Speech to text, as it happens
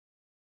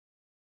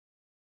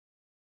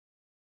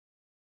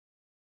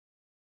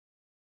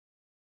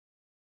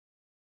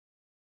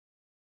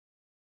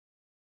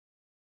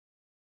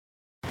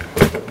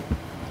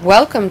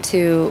Welcome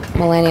to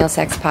Millennial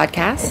Sex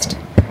Podcast.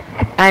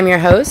 I'm your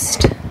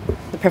host,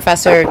 the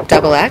Professor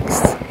Double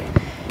X,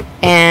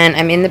 and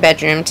I'm in the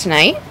bedroom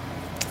tonight.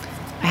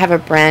 I have a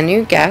brand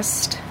new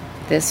guest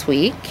this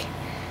week,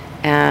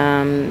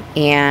 and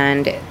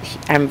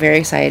I'm very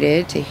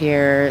excited to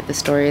hear the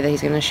story that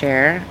he's going to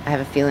share. I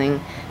have a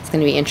feeling it's going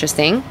to be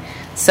interesting.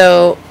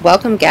 So,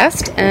 welcome,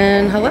 guest,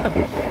 and hello.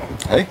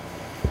 Hey.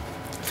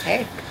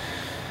 Hey.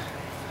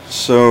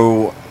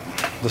 So,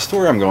 the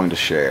story I'm going to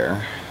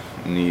share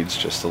needs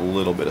just a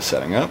little bit of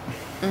setting up.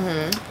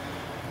 Mm-hmm.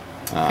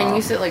 Can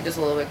you sit just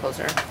a little bit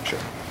closer? Sure.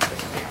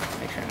 Just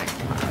make sure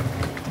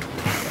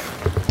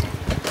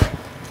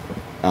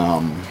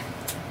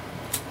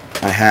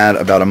I had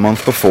about a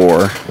month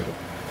before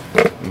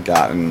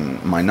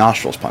gotten my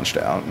nostrils punched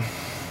out.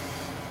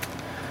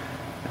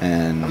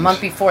 And a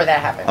month before that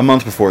happened? A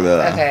month before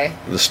the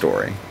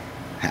story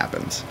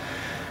happens.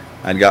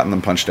 I'd gotten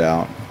them punched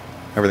out.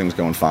 Everything was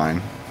going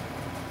fine.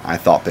 I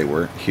thought they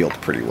were healed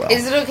pretty well.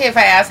 Is it okay if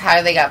I ask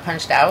how they got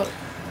punched out?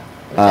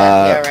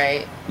 Yeah,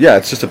 right. Yeah,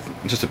 it's just a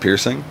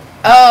piercing.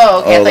 Oh,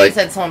 okay. I thought you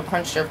said someone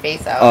punched your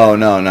face out. Oh,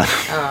 no.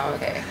 Oh,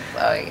 okay.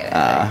 Oh, I get it.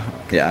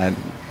 Yeah, I had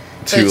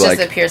so two, it's just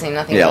a piercing,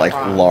 nothing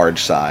wrong.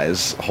 large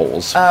size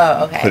holes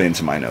put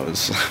into my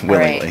nose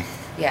willingly. Right.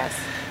 Yes.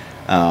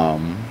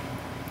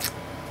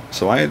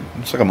 So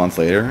it's like a month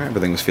later,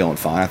 everything was feeling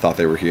fine. I thought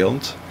they were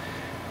healed.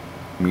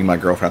 Me and my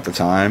girlfriend at the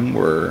time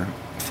were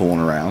fooling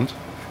around.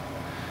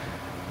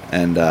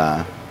 And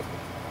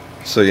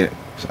so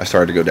I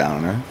started to go down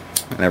on her,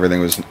 and everything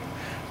was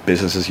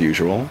business as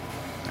usual.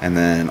 And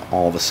then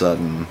all of a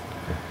sudden,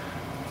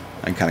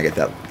 I kind of get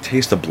that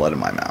taste of blood in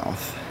my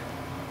mouth.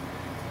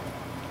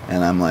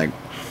 And I'm like,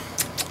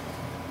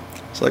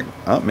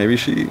 oh, maybe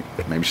she's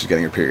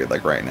getting her period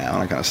right now.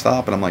 And I kind of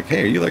stop, and I'm like,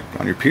 hey, are you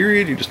on your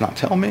period? You just not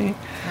tell me?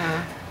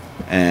 Uh-huh.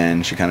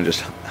 And she kind of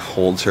just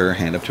holds her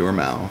hand up to her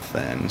mouth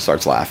and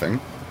starts laughing.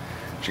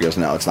 She goes,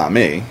 no, it's not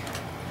me.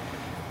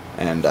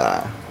 And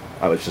I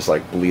was just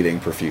bleeding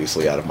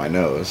profusely out of my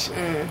nose.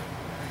 Mm.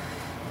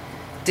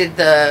 Did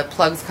the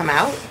plugs come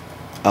out?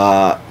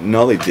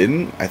 No, they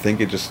didn't. I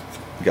think it just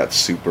got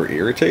super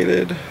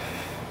irritated.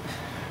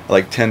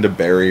 I tend to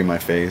bury my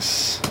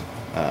face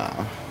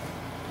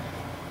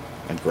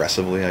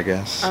aggressively, I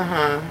guess.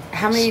 Uh-huh.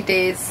 How many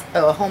days?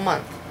 Oh, a whole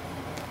month.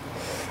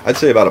 I'd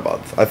say about a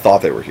month. I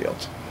thought they were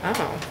healed.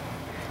 Oh.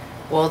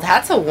 Well,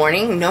 that's a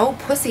warning. No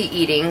pussy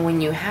eating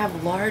when you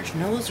have large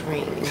nose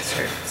ring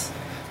inserts.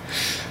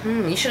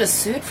 You should have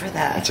sued for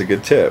that. That's a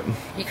good tip.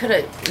 You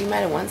might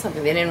have won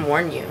something. They didn't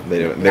warn you.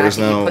 There was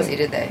no eat pussy,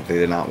 did they? They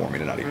did not warn me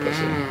to not eat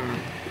pussy.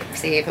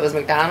 See, if it was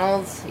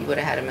McDonald's, you would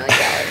have had $1 million.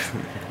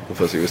 The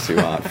pussy was too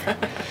hot.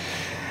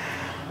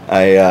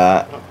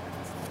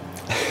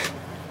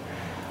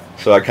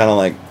 So I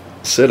kind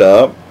of sit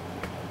up,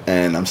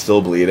 and I'm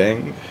still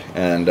bleeding,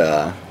 and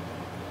I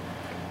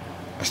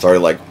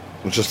started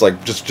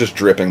just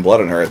dripping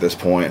blood on her at this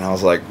point, and I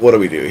was like, what do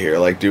we do here?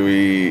 do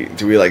we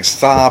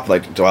stop?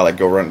 Do I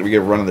go run? Do we get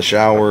a run in the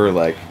shower?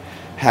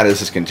 How does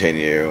this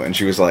continue? And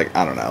she was like,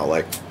 I don't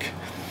know,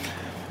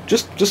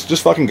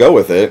 just fucking go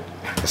with it.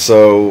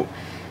 So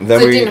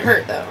then it didn't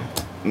hurt though.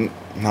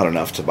 Not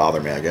enough to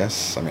bother me, I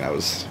guess. I mean, I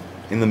was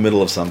in the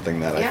middle of something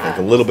that I think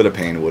a little bit of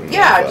pain wouldn't.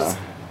 Yeah, just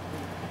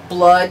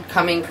blood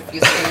coming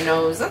profusely in your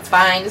nose. That's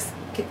fine.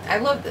 I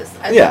love this.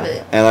 I love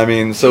it. And I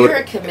mean, so you're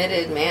a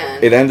committed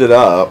man. It ended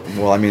up.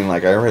 Well, I mean,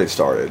 I already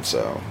started,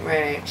 so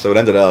right. So it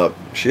ended up.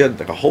 She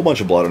had a whole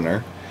bunch of blood in her,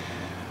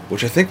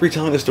 which I think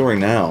retelling the story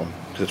now,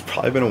 because it's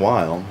probably been a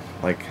while.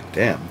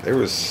 Damn,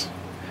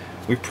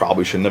 we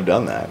probably shouldn't have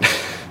done that.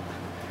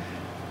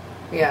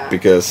 Yeah.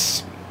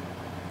 Because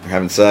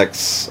having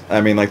sex,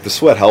 I mean, the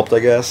sweat helped, I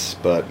guess,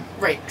 but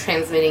right,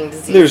 transmitting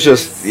diseases. There's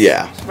just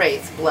right,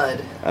 it's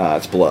blood.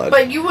 It's blood.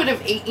 But you would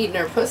have eaten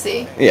her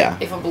pussy. Yeah.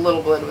 If a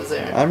little blood was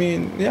there. I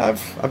mean, yeah,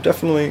 I've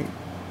definitely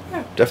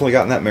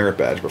gotten that merit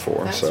badge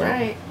before. That's so.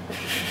 Right.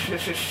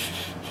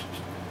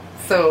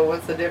 So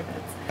what's the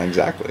difference?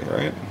 Exactly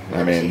right.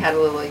 I mean, she had a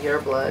little of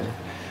your blood.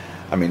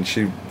 I mean,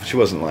 she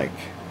wasn't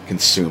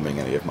consuming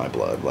any of my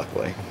blood.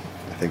 Luckily,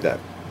 I think that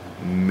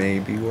may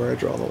be where I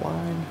draw the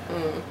line.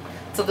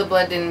 So the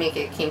blood didn't make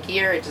it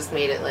kinkier, it just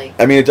made it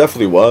I mean, it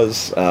definitely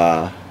was,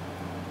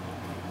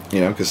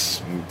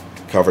 because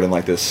covered in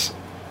this,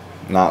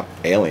 not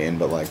alien,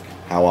 but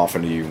how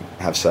often do you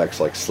have sex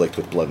slicked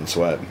with blood and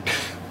sweat?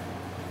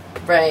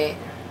 Right.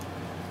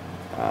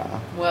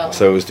 Well.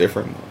 So it was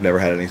different. Never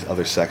had any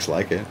other sex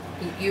like it.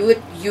 You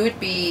would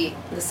be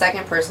the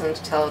second person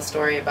to tell a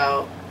story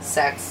about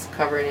sex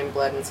covered in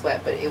blood and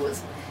sweat, but it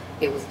was a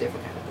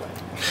different kind of blood.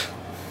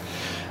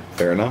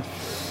 Fair enough.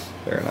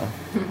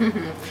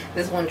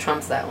 This one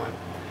trumps that one.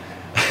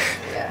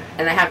 Yeah.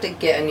 And I have to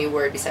get a new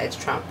word besides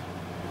trump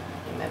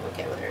in my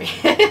vocabulary.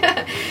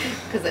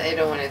 Because I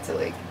don't want it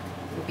to,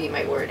 be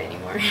my word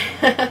anymore.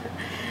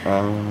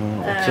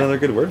 What's another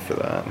good word for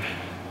that?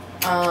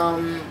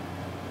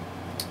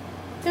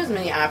 There's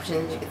many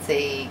options. You could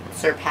say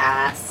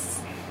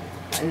surpass,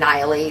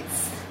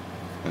 annihilates.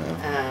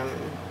 I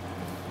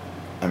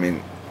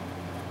mean...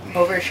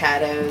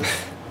 Overshadows.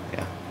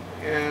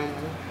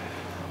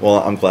 Well,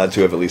 I'm glad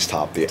to have at least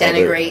topped the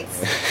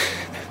denigrates.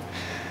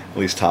 at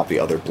least top the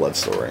other blood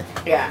story.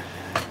 Yeah.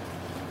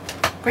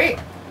 Great.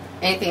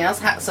 Anything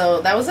else?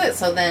 So that was it.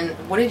 So then,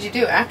 what did you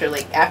do after?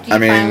 Like, after you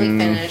finally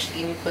finished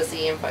eating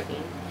pussy and fucking,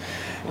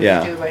 what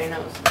did you do by your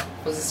nose?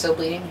 Was it still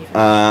bleeding?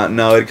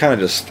 No, it kind of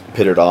just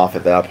pittered off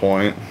at that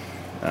point.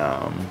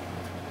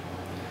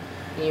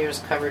 You were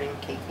just covered in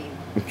cakey.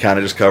 Kind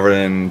of just covered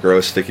in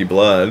gross, sticky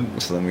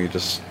blood. So then we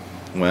just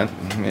went,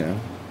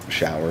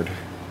 showered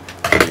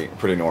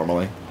pretty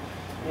normally.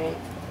 Right.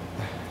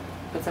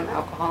 Put some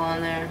alcohol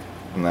on there.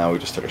 No, we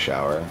just took a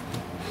shower.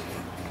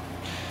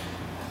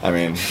 I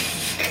mean,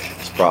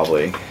 it's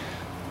probably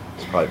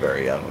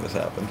very young when this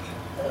happened.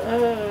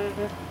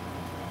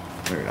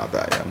 Maybe not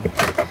that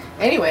young.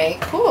 Anyway,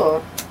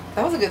 cool.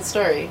 That was a good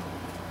story.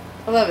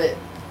 I love it.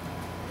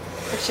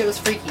 That shit was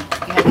freaky.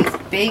 You had these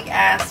big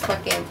ass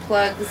fucking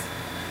plugs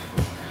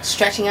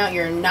stretching out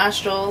your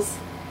nostrils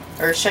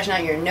or stretching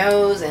out your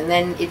nose, and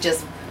then it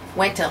just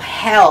went to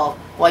hell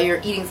while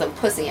you're eating some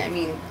pussy. I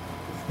mean,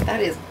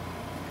 that's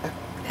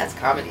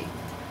comedy.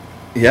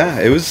 Yeah,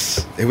 it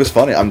was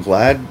funny. I'm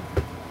glad.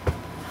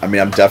 I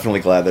mean, I'm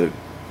definitely glad that it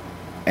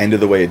ended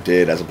the way it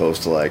did, as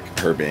opposed to like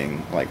her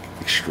being like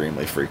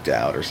extremely freaked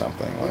out or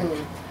something. Like,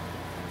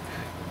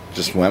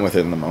 just went with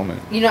it in the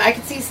moment. You know, I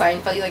could see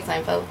Seinfeld. You like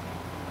Seinfeld?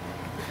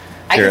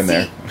 Here and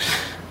there.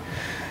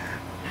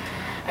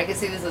 I could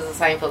see this as a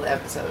Seinfeld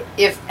episode.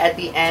 If at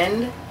the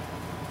end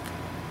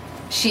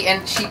she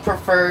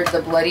preferred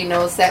the bloody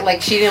nose set,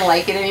 like she didn't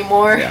like it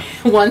anymore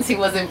once he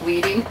wasn't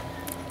bleeding.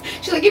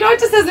 She's like, it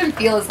just doesn't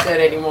feel as good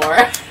anymore.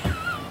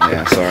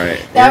 Yeah, sorry.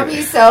 That would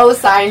be so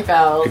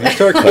Seinfeld. If you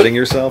start cutting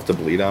yourself to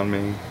bleed on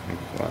me,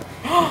 what?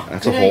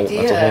 That's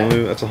idea.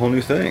 That's a whole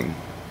new thing.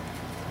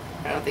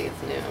 I don't think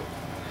it's new.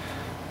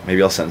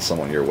 Maybe I'll send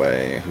someone your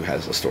way who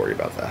has a story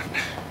about that.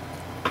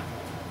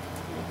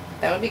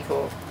 That would be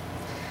cool.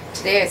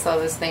 Today I saw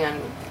this thing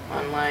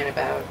online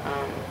about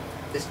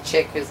this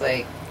chick who's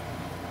like,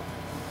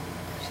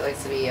 she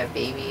likes to be a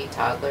baby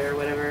toddler or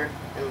whatever,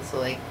 and so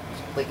like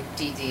a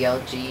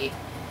DDLG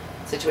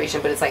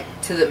situation, but it's like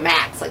to the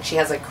max. Like she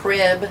has a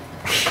crib,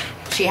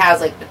 she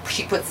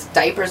she puts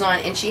diapers on,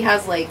 and she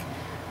has like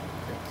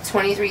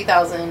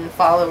 23,000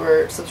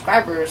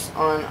 subscribers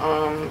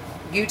on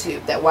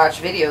YouTube that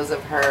watch videos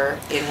of her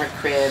in her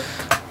crib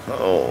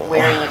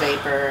wearing a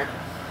diaper,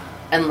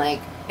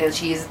 and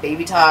she's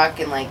baby talk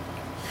and like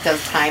does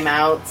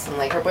timeouts, and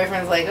like her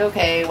boyfriend's like,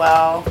 okay,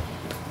 well,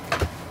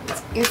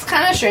 it's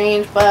kind of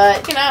strange,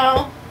 but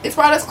it's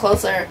brought us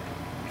closer.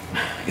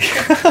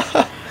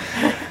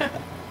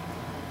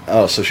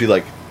 Oh, so she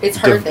like it's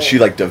her thing. She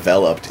like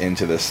developed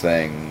into this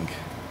thing,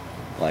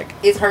 like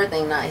it's her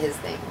thing, not his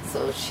thing.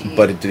 So she.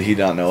 But did he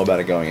not know about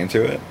it going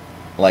into it?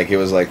 Like it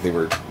was like they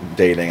were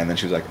dating, and then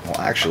she was like, "Well,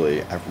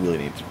 actually, I really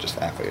need to just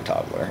act like a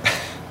toddler."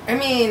 I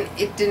mean,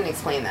 it didn't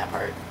explain that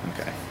part.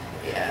 Okay.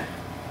 Yeah.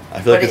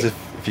 I feel like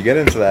if you get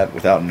into that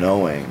without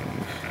knowing,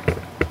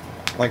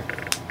 like,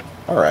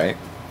 all right,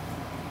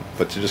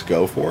 but to just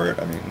go for it,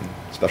 I mean,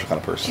 special kind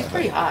of person. She's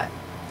pretty hot.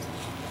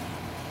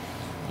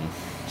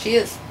 She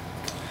is.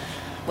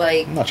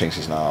 Like, I'm not saying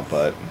she's not,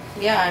 but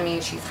yeah, I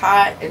mean, she's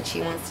hot and she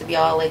wants to be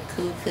all like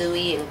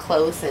coo-cooey and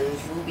close and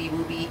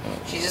wooby.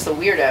 She's just a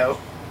weirdo,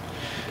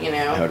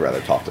 I would rather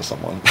talk to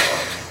someone.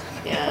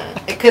 Yeah,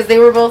 because they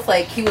were both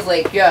like, he was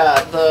like,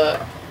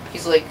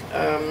 he's like,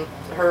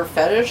 her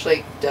fetish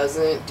like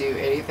doesn't do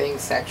anything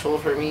sexual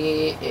for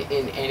me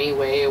in any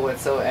way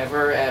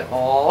whatsoever at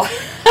all.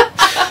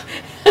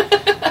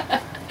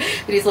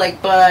 But he's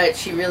like, but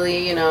she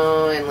really,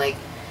 and like.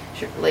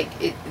 Like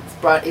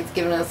brought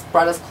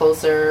us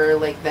closer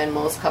like than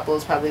most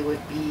couples probably would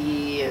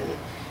be, and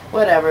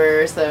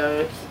whatever.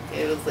 So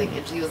it was like,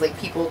 he was like,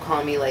 people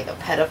call me like a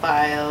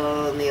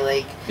pedophile, and they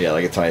like, yeah,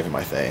 like it's not even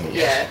my thing.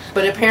 Yeah,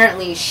 but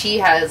apparently she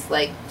has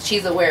like,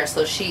 she's aware.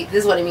 So this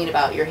is what I mean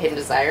about your hidden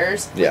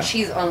desires. Like, yeah,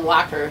 she's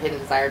unlocked her hidden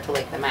desire to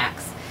like the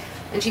max,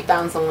 and she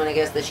found someone, I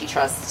guess, that she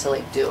trusts to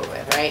like do it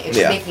with, right? And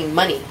she's making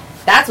money.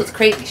 That's what's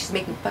crazy. She's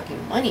making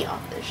fucking money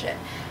off this shit.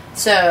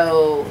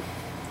 So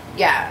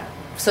yeah.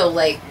 So,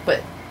 like, but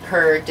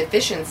her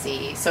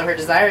deficiency, so her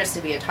desire is to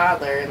be a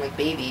toddler and, like,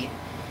 baby.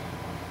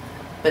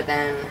 But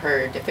then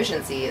her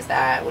deficiency is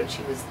that when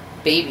she was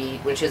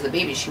a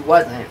baby, she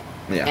wasn't.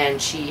 Yeah. And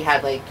she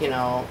had, like, she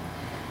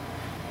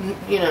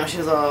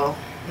was all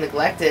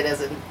neglected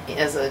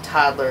as a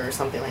toddler or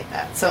something like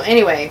that. So,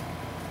 anyway,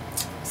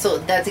 so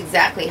that's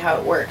exactly how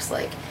it works.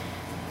 Like,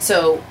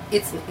 so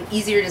it's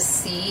easier to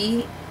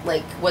see,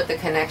 like, what the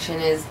connection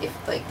is if,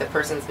 like, the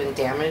person's been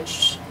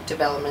damaged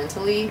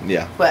developmentally.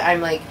 Yeah. But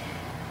I'm like,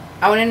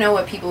 I want to know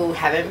what people who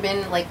haven't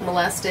been like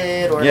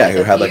molested or like,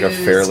 who abused. Had like a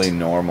fairly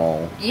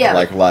normal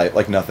like life,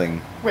 like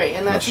nothing. Right,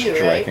 and that's you,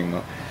 striking.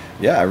 Right?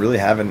 Yeah, I really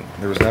haven't.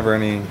 There was never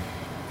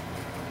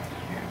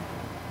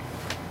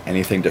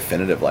anything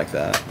definitive like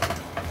that.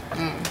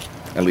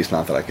 At least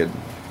not that I could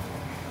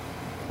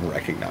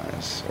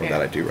recognize, or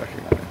that I do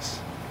recognize.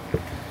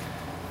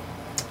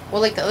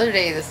 Well, like the other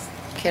day, this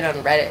kid on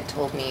Reddit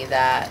told me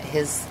that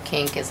his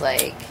kink is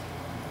like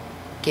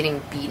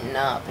getting beaten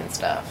up and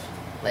stuff.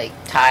 Like,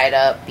 tied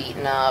up,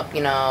 beaten up,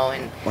 you know,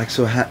 and... Like,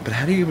 so, but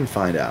how do you even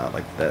find out?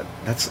 Like,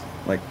 that's,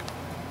 like...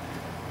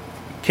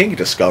 Kinky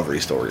discovery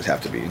stories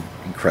have to be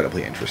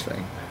incredibly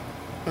interesting.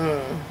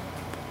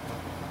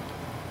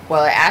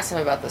 Well, I asked him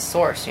about the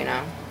source, you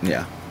know?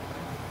 Yeah.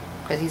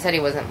 Because he said he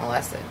wasn't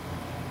molested.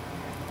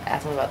 I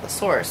asked him about the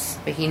source,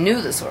 but he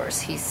knew the source.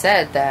 He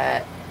said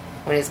that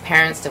when his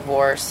parents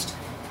divorced,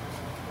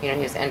 you know,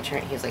 he was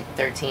like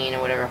 13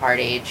 or whatever, hard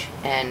age,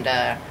 and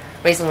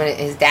basically when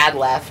his dad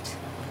left,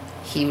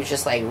 he was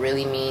just, like,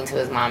 really mean to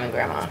his mom and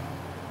grandma.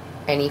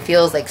 And he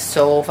feels, like,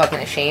 so fucking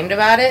ashamed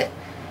about it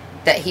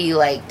that he,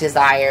 like,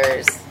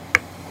 desires,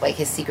 like,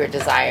 his secret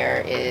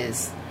desire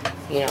is,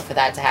 you know, for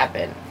that to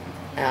happen.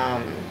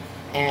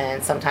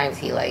 And sometimes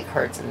he, like,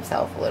 hurts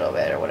himself a little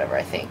bit or whatever,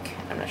 I think.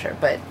 I'm not sure.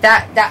 But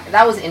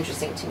that was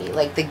interesting to me.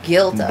 Like, the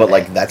guilt of it. But,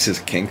 like, that's his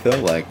kink, though?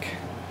 Like...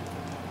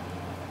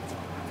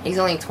 He's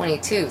only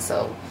 22,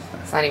 so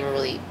it's not even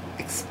really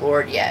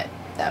explored yet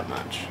that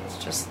much.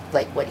 It's just,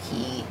 like, what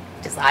he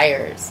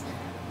desires.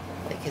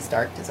 Like, his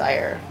dark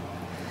desire.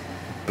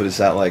 But is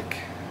that, like...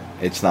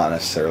 It's not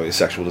necessarily a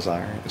sexual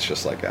desire? It's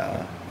just, like,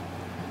 a...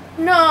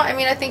 No, I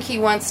mean, I think he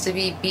wants to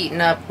be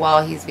beaten up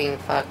while he's being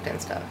fucked and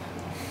stuff.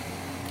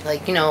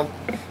 Like, you know,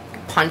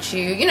 punch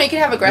you. You know, you can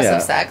have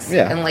aggressive sex.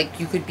 Yeah. And, like,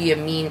 you could be a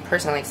mean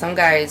person. Like, some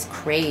guys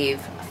crave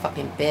a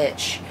fucking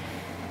bitch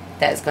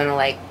that's gonna,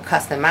 like,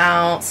 cuss them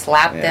out,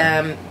 slap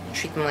them,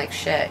 treat them like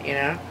shit, you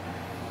know?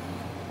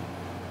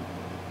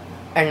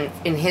 And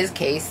in his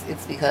case,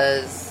 it's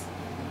because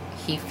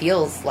he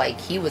feels like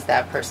he was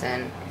that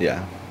person.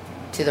 Yeah.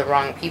 To the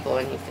wrong people,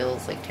 and he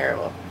feels, like,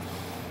 terrible.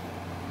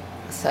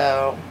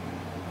 So,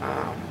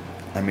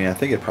 I mean, I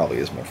think it probably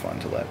is more fun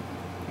to let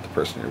the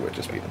person you're with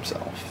just be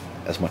themselves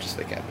as much as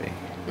they can be.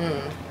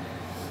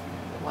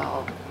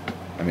 Well,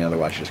 I mean,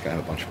 otherwise you're just gonna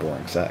have a bunch of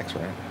boring sex,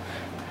 right?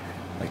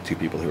 Like two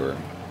people who are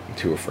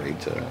too afraid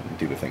to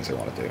do the things they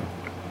want to do.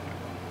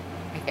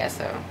 I guess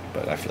so.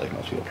 But I feel like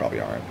most people probably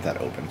aren't that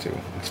open to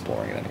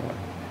exploring it anyway.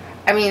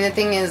 I mean, the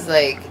thing is,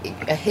 like,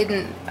 a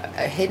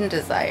hidden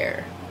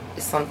desire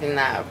is something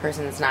that a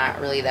person's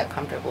not really that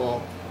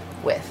comfortable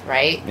with,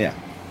 right? Yeah.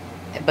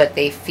 But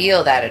they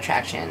feel that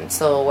attraction.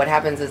 So what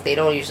happens is they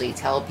don't usually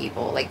tell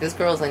people. Like, this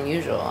girl's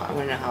unusual. I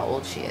want to know how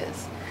old she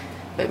is.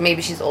 But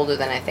maybe she's older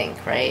than I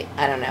think, right?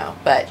 I don't know.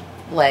 But,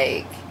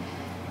 like,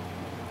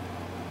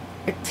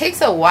 it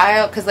takes a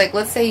while. Because, like,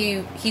 let's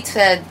say he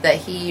said that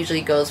he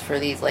usually goes for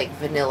these, like,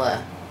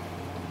 vanilla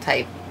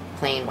type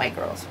plain white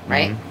girls,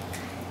 right?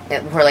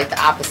 Mm-hmm. Who are, like, the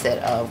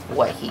opposite of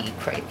what he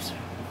craves.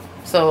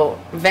 So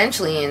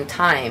eventually in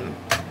time,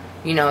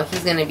 you know,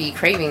 he's going to be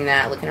craving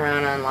that, looking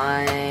around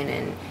online,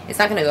 and it's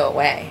not going to go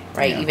away,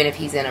 right? Yeah. Even if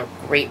he's in a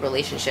great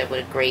relationship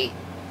with a great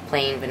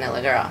plain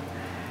vanilla girl.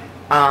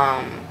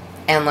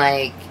 And,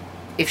 like,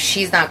 if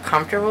she's not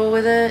comfortable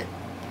with it,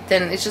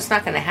 then it's just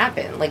not going to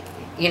happen. Like,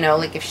 you know,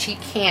 like, if she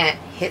can't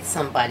hit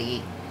somebody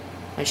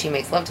when she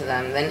makes love to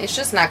them, then it's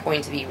just not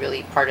going to be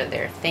really part of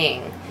their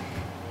thing.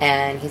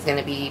 And he's going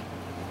to be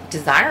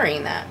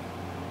desiring that.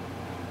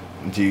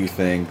 Do you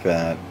think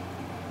that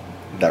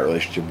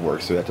relationship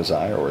works through that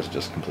desire, or is it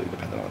just completely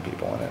dependent on the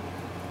people in it?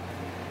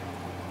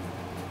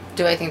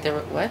 Do I think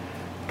what?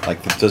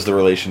 Like, does the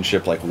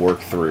relationship, like, work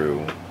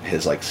through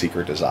his, like,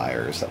 secret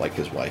desires that, like,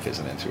 his wife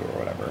isn't into or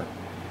whatever?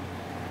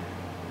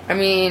 I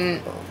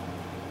mean...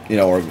 You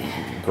know, or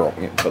girl,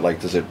 but,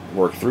 like, does it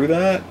work through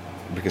that?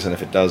 Because then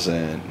if it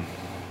doesn't,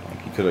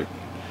 like, you could have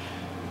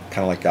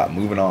kind of, like, got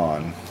moving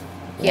on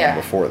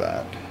before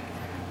that.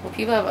 Well,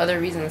 people have other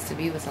reasons to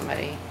be with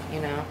somebody, you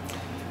know?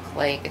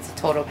 Like, it's a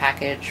total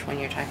package when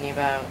you're talking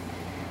about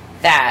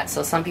that.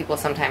 So some people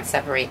sometimes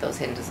separate those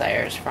hidden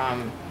desires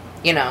from,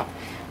 you know,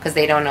 because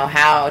they don't know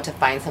how to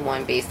find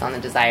someone based on the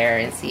desire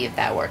and see if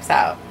that works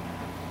out.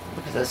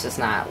 Because that's just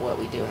not what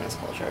we do in this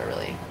culture,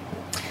 really.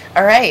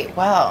 All right,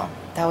 well,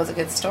 that was a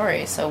good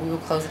story. So we will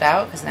close it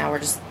out because now we're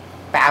just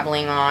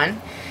babbling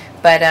on.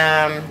 But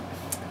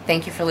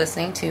thank you for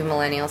listening to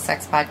Millennial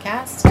Sex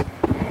Podcast.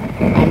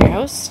 I'm your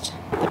host,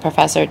 the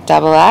Professor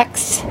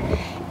XX,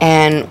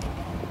 and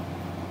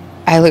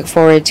I look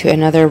forward to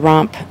another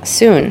romp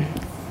soon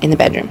in the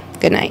bedroom.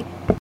 Good night.